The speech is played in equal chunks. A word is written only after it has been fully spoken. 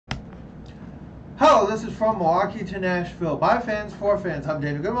Hello, this is from Milwaukee to Nashville. By fans, for fans. I'm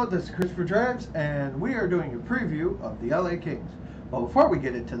Daniel Gimmo, this is Christopher Draves, and we are doing a preview of the LA Kings. But before we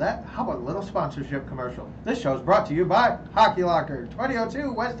get into that, how about a little sponsorship commercial? This show is brought to you by Hockey Locker,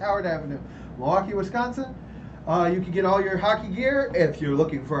 2002 West Howard Avenue, Milwaukee, Wisconsin. You can get all your hockey gear. If you're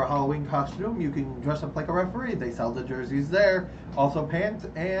looking for a Halloween costume, you can dress up like a referee. They sell the jerseys there. Also pants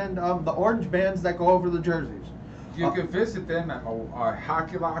and the orange bands that go over the jerseys. You can visit them at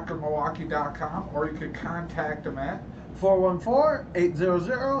HockeyLockerMilwaukee.com, or you can contact them at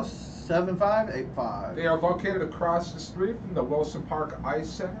 414-800-7585. They are located across the street from the Wilson Park Ice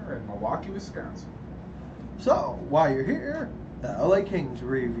Center in Milwaukee, Wisconsin. So, while you're here, the LA Kings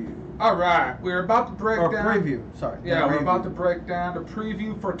review. All right, we're about to break down. Preview, sorry. Yeah, we're about to break down the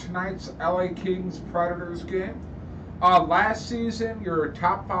preview for tonight's LA Kings Predators game. Last season, your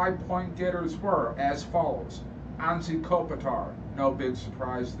top 5 point getters were as follows. Anze Kopitar, no big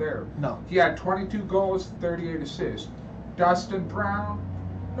surprise there. No. He had 22 goals, 38 assists. Dustin Brown,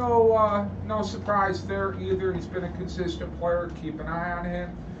 no surprise there either. He's been a consistent player. Keep an eye on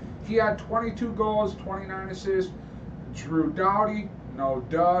him. He had 22 goals, 29 assists. Drew Doughty, no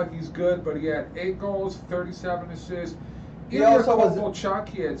duh, he's good, but he had 8 goals, 37 assists. Ilya Kovalchuk,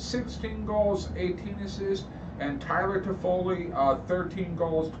 he had 16 goals, 18 assists. And Tyler Toffoli, 13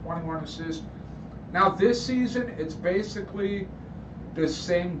 goals, 21 assists. Now this season, it's basically the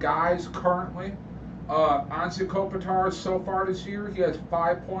same guys currently. Anze Kopitar so far this year, he has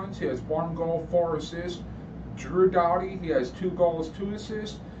 5 points. He has 1 goal, 4 assists. Drew Doughty, he has 2 goals, 2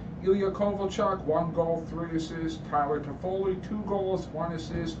 assists. Ilya Kovalchuk, 1 goal, 3 assists. Tyler Toffoli, 2 goals, 1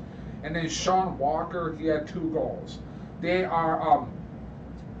 assist. And then Sean Walker, he had 2 goals. They are,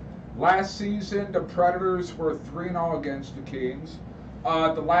 last season, the Predators were 3-0 against the Kings.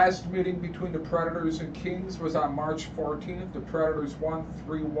 The last meeting between the Predators and Kings was on March 14th. The Predators won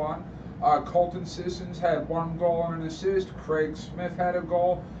 3-1. Colton Sissons had 1 goal and an assist. Craig Smith had a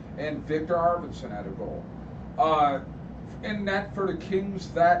goal. And Victor Arvidsson had a goal. In net for the Kings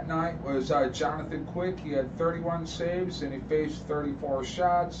that night was Jonathan Quick. He had 31 saves and he faced 34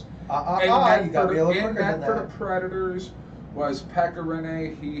 shots. In net for the Predators was Pekka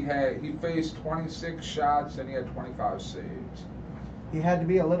Rinne. He faced 26 shots and he had 25 saves. He had to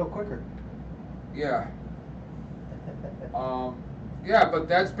be a little quicker. Yeah. Yeah, but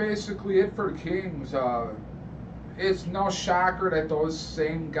that's basically it for the Kings. It's no shocker that those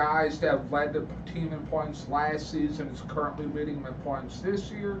same guys that led the team in points last season is currently leading them in points this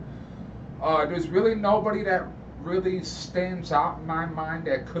year. There's really nobody that really stands out in my mind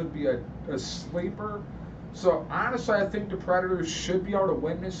that could be a sleeper. So honestly, I think the Predators should be able to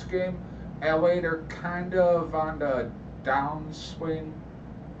win this game. LA, they're kind of on the downswing.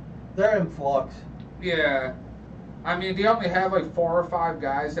 They're in flux. Yeah. I mean, they only have like 4 or 5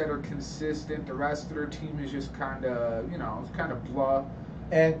 guys that are consistent. The rest of their team is just kind of, it's kind of blah.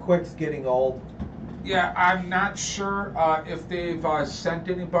 And Quick's getting old. Yeah, I'm not sure if they've sent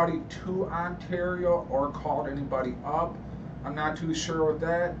anybody to Ontario or called anybody up. I'm not too sure with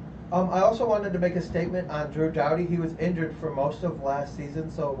that. I also wanted to make a statement on Drew Doughty. He was injured for most of last season,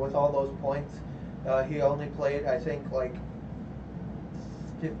 so with all those points, he only played, I think, like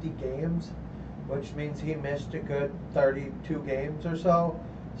 50 games, which means he missed a good 32 games or so.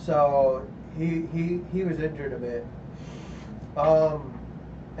 So he was injured a bit.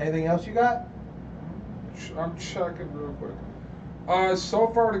 Anything else you got? I'm checking real quick. So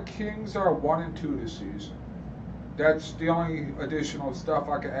far, the Kings are 1-2 this season. That's the only additional stuff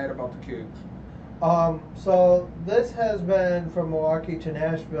I can add about the Kings. So this has been from Milwaukee to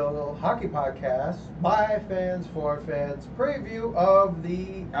Nashville Hockey Podcast by fans, for fans, preview of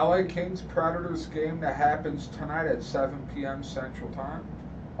the LA Kings Predators game that happens tonight at 7 p.m. Central Time.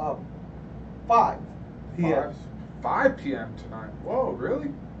 5 p.m. 5 p.m. tonight. Whoa,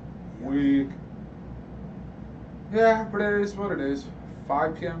 really? Yeah. Weak. Yeah, but it is what it is.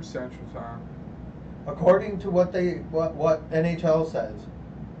 5 p.m. Central Time. According to what NHL says.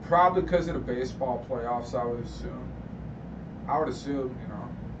 Probably because of the baseball playoffs, I would assume.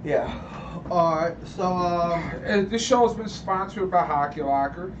 Yeah. All right. So this show has been sponsored by Hockey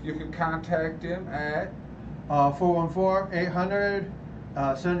Locker. You can contact him at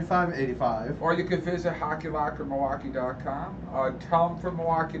 414-800-7585. Or you can visit HockeyLockerMilwaukee.com. Tell them from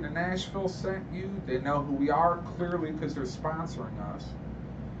Milwaukee to Nashville sent you. They know who we are clearly because they're sponsoring us.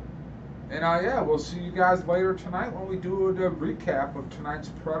 And yeah, we'll see you guys later tonight when we do the recap of tonight's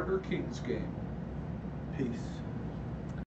Predator Kings game. Peace.